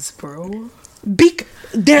gnomes, bro?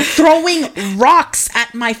 They're throwing rocks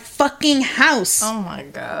at my fucking house. Oh my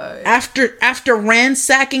god. After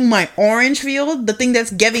ransacking my orange field, the thing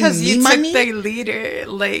that's giving me money... Because you took their leader,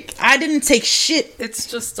 like... I didn't take shit. It's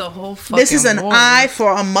just a whole fucking This is an eye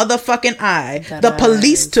for a motherfucking eye. The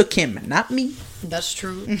police took him, not me. That's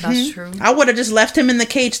true. That's true. I would have just left him in the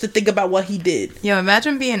cage to think about what he did. Yo,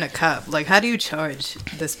 imagine being a cop. Like, how do you charge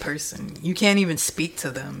this person? You can't even speak to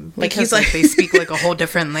them. Like, he's like... they speak, like, a whole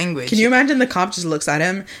different language. Can you imagine the cop just looks at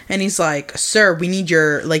him and he's like, sir, we need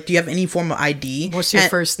your... Like, do you have any form of ID? What's your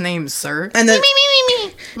first name, sir? And then...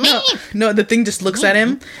 Me. No, the thing just looks at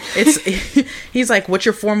him. He's like, what's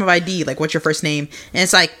your form of ID? Like, what's your first name? And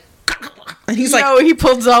it's like... And he's like... he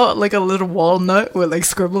pulls out, like, a little walnut with, like,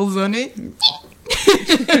 scribbles on it.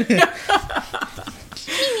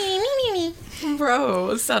 Bro,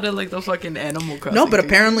 it sounded like the fucking Animal Crossing. No, but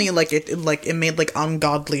apparently, like, it made, like,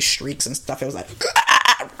 ungodly shrieks and stuff. It was like...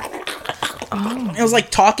 It was,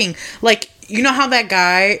 like, talking. Like, you know how that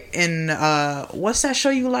guy in, what's that show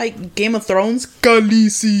you like? Game of Thrones?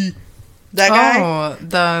 Khaleesi. That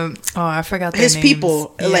guy? I forgot their his names.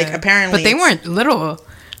 People, yeah. Like, apparently... But they weren't little.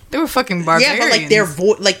 They were fucking barbarians. Yeah, but, like, their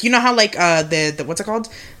voice... Like, you know how, like, the what's it called?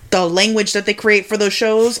 The language that they create for those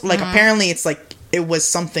shows, like, apparently it's like it was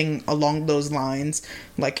something along those lines.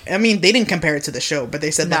 Like, I mean, they didn't compare it to the show, but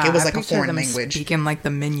they said like it was like a foreign language. Speaking like the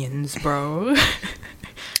Minions, bro.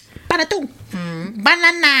 Banana.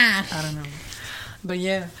 I don't know, but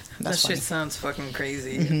yeah, that shit sounds fucking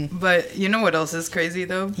crazy. But you know what else is crazy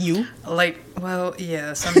though? You like, well,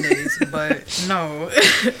 yeah, some days, but no.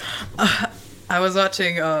 I was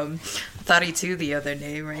watching Thoughty 2 the other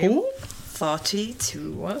day, right? Who? Thoughty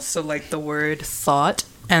 2, so like the word thought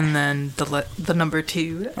and then the number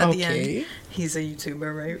 2 at the end. He's a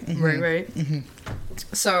YouTuber, right? Right.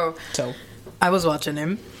 So I was watching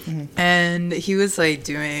him, and he was like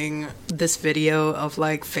doing this video of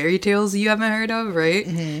like fairy tales you haven't heard of,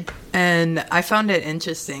 right? And I found it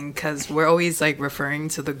interesting because we're always like referring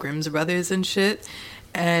to the Grimm's brothers and shit.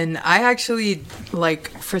 And I actually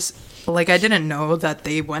like I didn't know that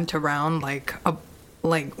they went around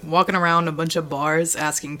walking around a bunch of bars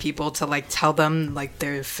asking people to like tell them like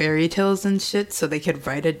their fairy tales and shit so they could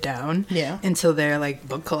write it down into their like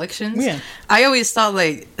book collections. I always thought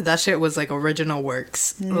like that shit was like original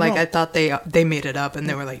works. Like I thought they made it up and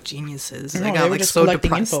they were like geniuses. I got like so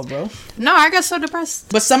depressed. Info, bro. No, I got so depressed.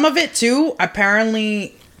 But some of it too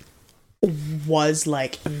apparently was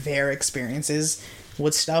like their experiences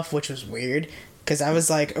with stuff, which was weird. Because I was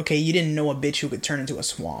like, okay, you didn't know a bitch who could turn into a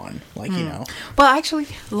swan. Like, you know. Well, actually,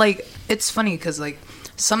 like, it's funny because, like,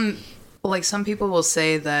 some people will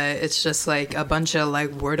say that it's just, like, a bunch of, like,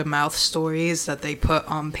 word-of-mouth stories that they put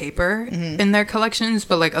on paper in their collections.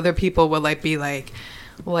 But, like, other people will, like, be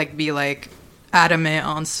adamant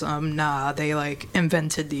on some, nah, they, like,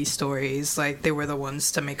 invented these stories. Like, they were the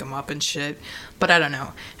ones to make them up and shit. But I don't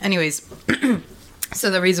know. Anyways... So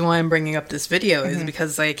the reason why I'm bringing up this video is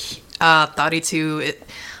because, like, Thoughty2,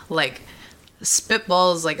 like,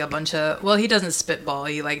 spitballs, like, a bunch of... Well, he doesn't spitball.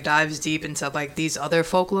 He, like, dives deep into, like, these other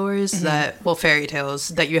folklores that... Well, fairy tales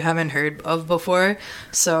that you haven't heard of before.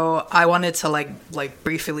 So I wanted to, like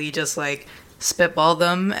briefly just, like, spitball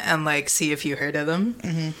them and, like, see if you heard of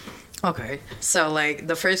them. Okay. So, like,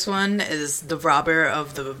 the first one is The Robber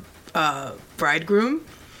of the Bridegroom.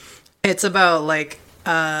 It's about, like,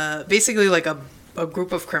 basically, like, a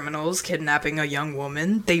group of criminals kidnapping a young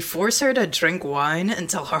woman. They force her to drink wine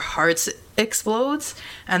until her heart explodes,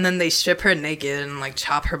 and then they strip her naked and like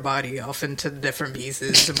chop her body off into different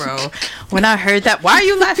pieces, bro. When I heard that, why are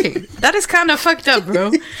you laughing? That is kind of fucked up,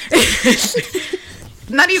 bro.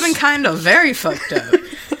 Not even kind of, very fucked up.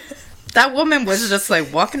 That woman was just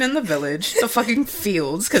like walking in the village, the fucking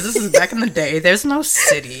fields, because this is back in the day. There's no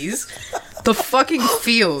cities. The fucking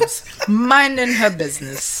fields, minding her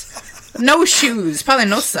business. No shoes, probably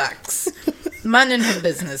no socks. Minding her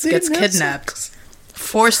business, gets kidnapped,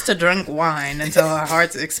 forced to drink wine until her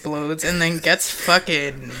heart explodes, and then gets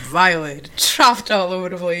fucking violated, chopped all over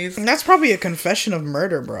the place. And that's probably a confession of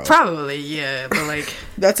murder, bro. Probably, yeah, but like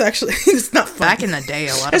that's actually it's not funny. Back in the day,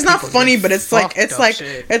 a lot. It's of not funny, but it's like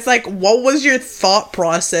what was your thought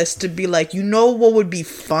process to be like, you know what would be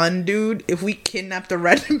fun, dude, if we kidnapped a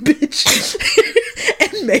random bitch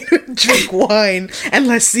and made her drink wine and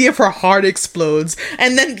let's see if her heart explodes.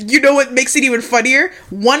 And then you know what makes it even funnier?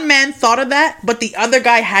 One man thought of that, but the other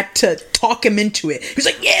guy had to talk him into it. He's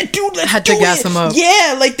like, yeah, dude, let's had to gas him up.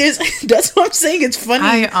 Yeah, like there's that's what I'm saying. It's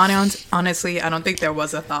funny. Honestly, I don't think there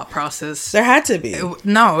was a thought process. There had to be.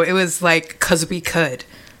 No, it was like because we could.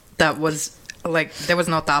 That was like there was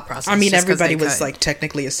no thought process. I mean, everybody was like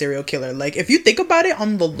technically a serial killer. Like if you think about it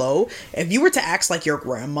on the low, if you were to act like your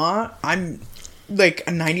grandma, I'm like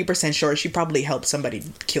 90% sure she probably helped somebody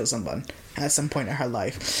kill someone at some point in her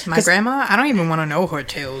life. My grandma? I don't even want to know her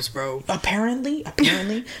tales, bro. Apparently,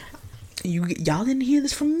 y'all didn't hear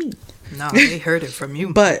this from me. No, they heard it from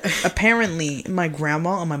you. But apparently, my grandma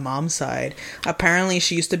on my mom's side, apparently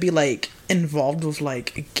she used to be like involved with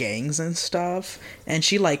like gangs and stuff, and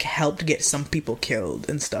she like helped get some people killed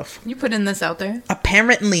and stuff. You putting this out there?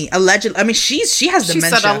 Apparently, allegedly. I mean, she has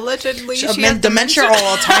dementia. She said allegedly. She has dementia or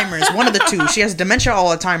Alzheimer's. One of the two. She has dementia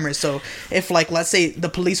or Alzheimer's. So if like let's say the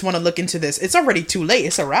police want to look into this, it's already too late.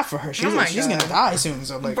 It's a wrap for her. She's gonna die soon.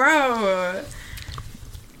 So like, bro.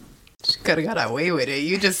 She could have got away with it.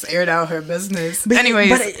 You just aired out her business. Anyways,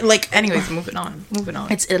 moving on.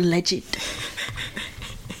 It's alleged.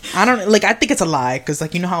 I don't like. I think it's a lie because,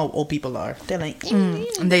 like, you know how old people are. They're like,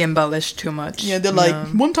 they embellish too much. Yeah, they're like,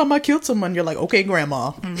 one time I killed someone. You're like, okay,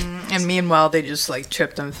 grandma. And meanwhile, they just like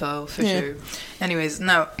tripped and fell for sure. Anyways,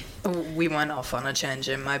 no, we went off on a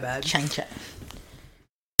tangent. My bad.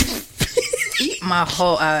 Eat my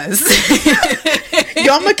whole ass.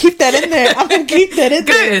 Yo, I'm gonna keep that in there.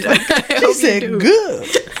 Good. She said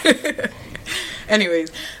good.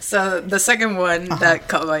 Anyways, so the second one that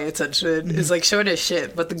caught my attention is like short as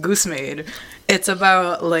shit, but the Goose Maid. It's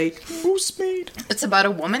about like Goose Maid. It's about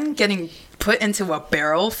a woman getting put into a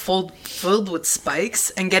barrel filled with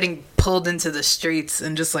spikes and getting pulled into the streets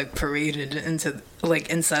and just like paraded into like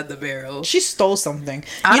inside the barrel. She stole something.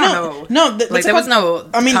 I don't know. No, like there was no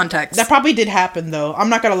context. That probably did happen though. I'm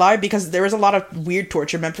not gonna lie because there was a lot of weird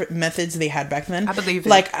torture methods they had back then. I believe it.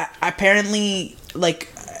 Like apparently,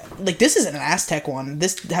 like like this isn't an Aztec one.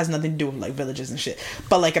 This has nothing to do with like villages and shit.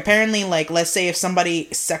 But like apparently, like let's say if somebody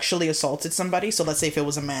sexually assaulted somebody, so let's say if it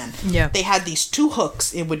was a man, they had these 2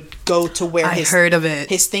 hooks. It would go to where heard of it.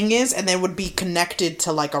 His thing is, and then it would be connected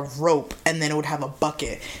to like a rope, and then it would have a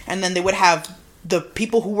bucket, and then they would have the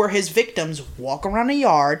people who were his victims walk around a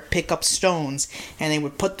yard, pick up stones, and they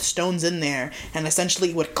would put the stones in there, and essentially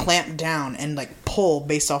it would clamp down and like pull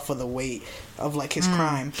based off of the weight of like his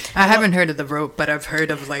crime. I haven't heard of the rope, but I've heard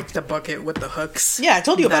of like the bucket with the hooks. Yeah, I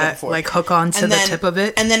told you about it before. Like hook onto the tip of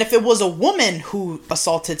it. And then if it was a woman who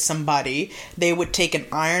assaulted somebody, they would take an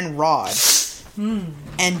iron rod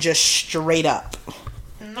and just straight up.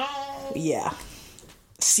 No. Yeah.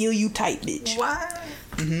 Seal you tight, bitch. What?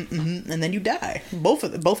 And then you die.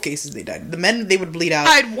 Both cases they died. The men, they would bleed out.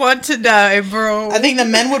 I'd want to die, bro. I think the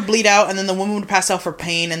men would bleed out, and then the woman would pass out for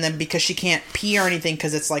pain, and then because she can't pee or anything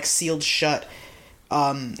because it's like sealed shut,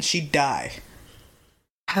 she'd die.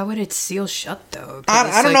 How would it seal shut though?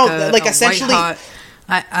 I don't know. Like essentially,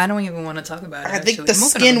 I don't even want to talk about it. I think the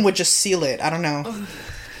skin would just seal it. I don't know.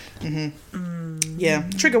 Yeah.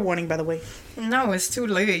 Trigger warning, by the way. No, it's too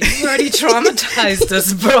late. You already traumatized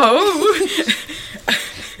us, bro.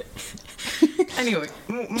 Anyway,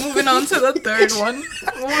 moving on to the third one.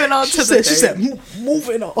 Moving on to the third. She said,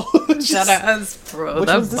 moving on. Shut up, bro.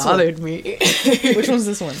 That bothered me. Which one's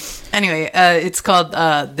this one? Anyway, it's called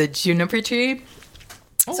the Juniper Tree.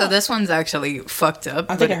 Oh, so this one's actually fucked up.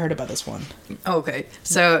 I think I heard about this one. Okay.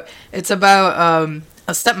 So it's about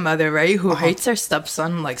a stepmother, right, who hates her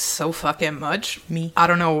stepson like so fucking much. Me. I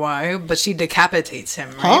don't know why, but she decapitates him,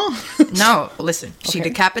 right? Huh? No, listen. She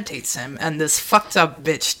decapitates him, and this fucked up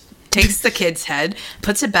bitch takes the kid's head,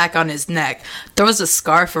 puts it back on his neck, throws a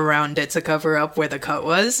scarf around it to cover up where the cut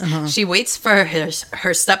was. She waits for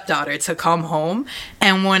her stepdaughter to come home,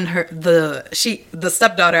 and when the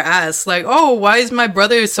stepdaughter asks, like, "Oh, why is my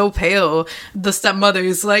brother so pale?" The stepmother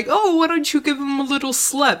is like, "Oh, why don't you give him a little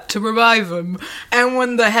slap to revive him?" And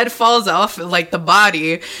when the head falls off, like the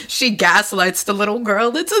body, she gaslights the little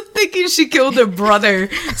girl into thinking she killed her brother.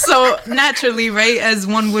 So naturally, right, as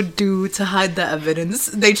one would do to hide the evidence,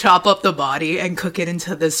 they chop up the body and cook it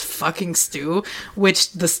into this fucking stew,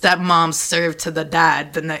 which the stepmom served to the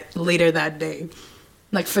dad later that day.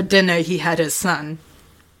 Like for dinner, he had his son.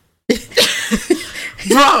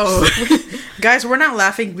 Bro, guys, we're not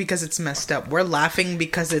laughing because it's messed up. We're laughing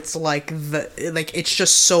because it's it's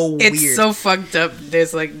just so weird. It's so fucked up.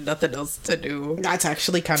 There's like nothing else to do. That's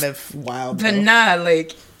actually kind of wild. But nah,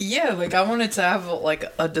 like, yeah, like I wanted to have like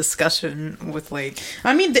a discussion with like.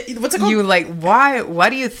 I mean, what's it called? You like why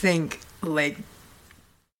do you think like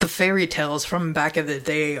the fairy tales from back in the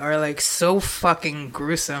day are like so fucking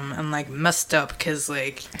gruesome and like messed up? Because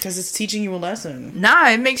it's teaching you a lesson. Nah,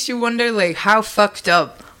 it makes you wonder like how fucked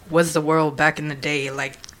up was the world back in the day?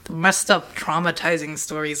 Like messed up, traumatizing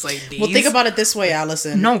stories like these. Well, think about it this way,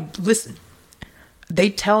 Allison. No, listen. They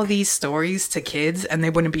tell these stories to kids and they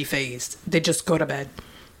wouldn't be phased. They just go to bed.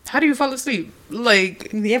 How do you fall asleep? Like,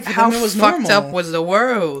 yeah, for how them it was fucked normal. up was the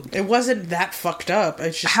world? It wasn't that fucked up.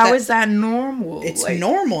 It's just how is that normal? It's like,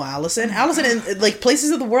 normal, Allison. Allison, in like places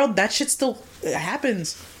of the world, that shit still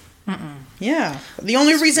happens. Yeah. The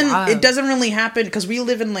only reason it doesn't really happen, because we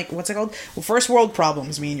live in, like, what's it called? Well, first world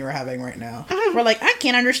problems me and you are having right now. We're like, I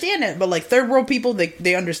can't understand it. But, like, third world people,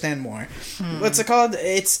 they understand more. What's it called?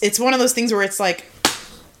 It's one of those things where it's like,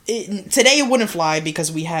 today it wouldn't fly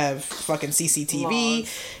because we have fucking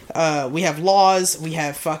CCTV, we have laws, we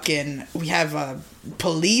have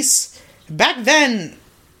police. Back then,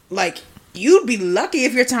 like, you'd be lucky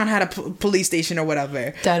if your town had a police station or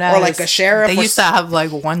whatever, or like a sheriff. They used to have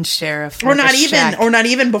like one sheriff, or not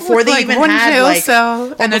even before they even had like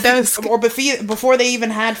cell and a desk, or before they even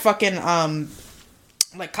had fucking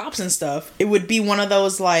like cops and stuff. It would be one of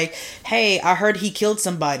those like, hey, I heard he killed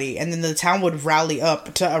somebody, and then the town would rally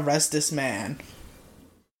up to arrest this man.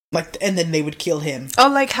 Like, and then they would kill him. Oh,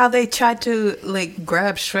 like how they tried to like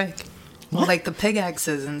grab Shrek, like the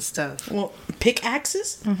pickaxes and stuff. Well,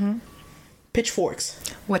 pickaxes, pitchforks,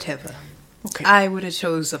 whatever. Okay, I would have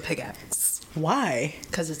chose a pickaxe. Why?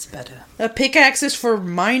 Because it's better. A pickaxe is for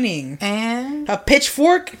mining, and a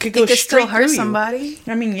pitchfork could go straight still hurt through somebody.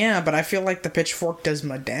 You. I mean, yeah, but I feel like the pitchfork does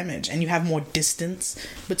more damage, and you have more distance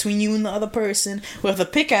between you and the other person. With a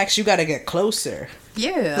pickaxe, you gotta get closer.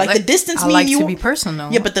 Yeah, like the distance I me like and you to be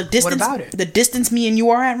personal. Yeah, but the distance, what about it? the distance me and you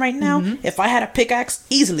are at right now, if I had a pickaxe,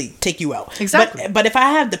 easily take you out. Exactly. But if I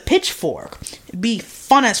had the pitchfork, it'd be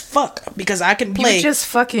fun as fuck because I can play. You just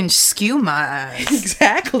fucking skew my ass.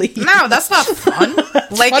 Exactly. No, that's not fun.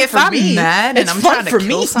 Like, fun if for I'm me. mad and It's I'm fun trying to for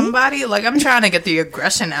kill me. somebody, like, I'm trying to get the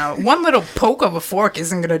aggression out. One little poke of a fork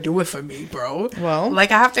isn't gonna do it for me, bro. Well.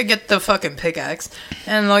 Like, I have to get the fucking pickaxe.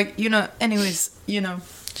 And, like, you know, anyways, you know.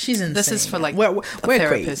 She's insane. This is for, like, we're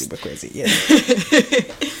therapist. crazy. We're crazy. Yeah.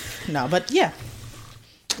 No, but yeah.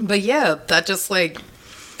 But yeah, that just, like,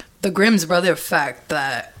 the Grimm's brother fact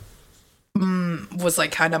that was,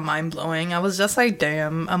 like, kind of mind-blowing. I was just like,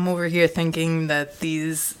 damn, I'm over here thinking that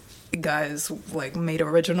these guys, like, made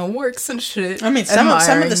original works and shit. I mean, some of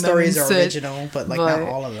admiring the stories them are and shit, original, but, like, not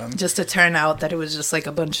all of them. Just to turn out that it was just, like,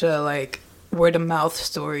 a bunch of, like, word-of-mouth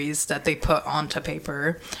stories that they put onto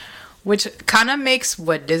paper. Which kind of makes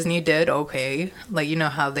what Disney did okay. Like, you know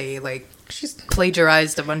how they, like,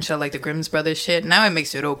 plagiarized a bunch of, like, the Grimm's Brothers shit? Now it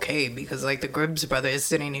makes it okay because, like, the Grimm's Brothers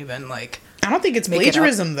didn't even, like... I don't think it's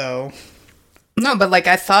plagiarism, though. No, but, like,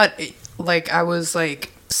 I thought, like, I was,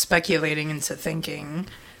 like, speculating into thinking...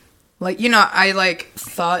 Like, you know, I, like,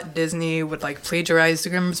 thought Disney would, like, plagiarize the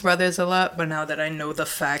Grimm's Brothers a lot, but now that I know the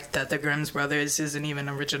fact that the Grimm's Brothers isn't even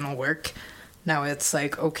original work, now it's,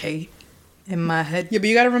 like, okay... in my head. Yeah, but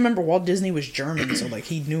you gotta remember Walt Disney was German, so like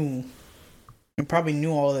he probably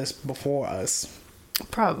knew all this before us.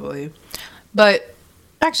 Probably. But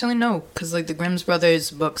actually no, because like the Grimm's Brothers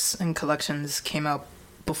books and collections came out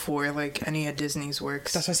before like any of Disney's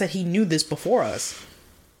works. That's why I said he knew this before us.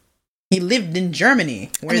 He lived in Germany,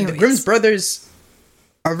 where the Anyways. Grimm's Brothers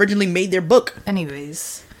originally made their book.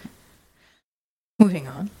 Anyways. Moving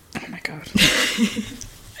on. Oh my god.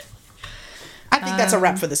 I think that's a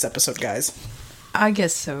wrap for this episode, guys. I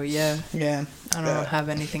guess so, yeah. Yeah. I don't have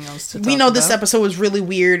anything else to talk We know about. this episode was really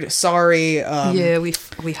weird. Sorry. Yeah, we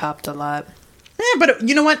hopped a lot. Yeah, but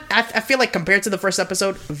you know what? I feel like compared to the first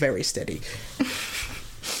episode, very steady.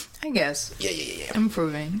 I guess. Yeah.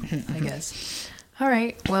 Improving, I guess. All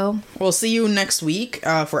right, well. We'll see you next week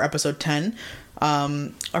for episode 10.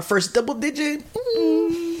 Our first double digit.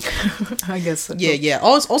 I guess so. Yeah.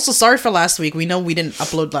 Also, sorry for last week. We know we didn't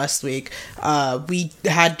upload last week. We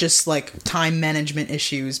had just like time management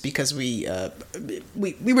issues because we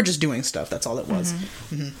were just doing stuff. That's all it was.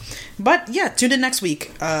 But yeah, tune in next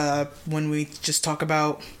week when we just talk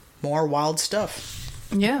about more wild stuff.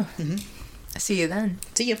 Yeah. See you then.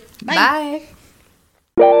 See you. Bye.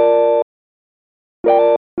 Bye.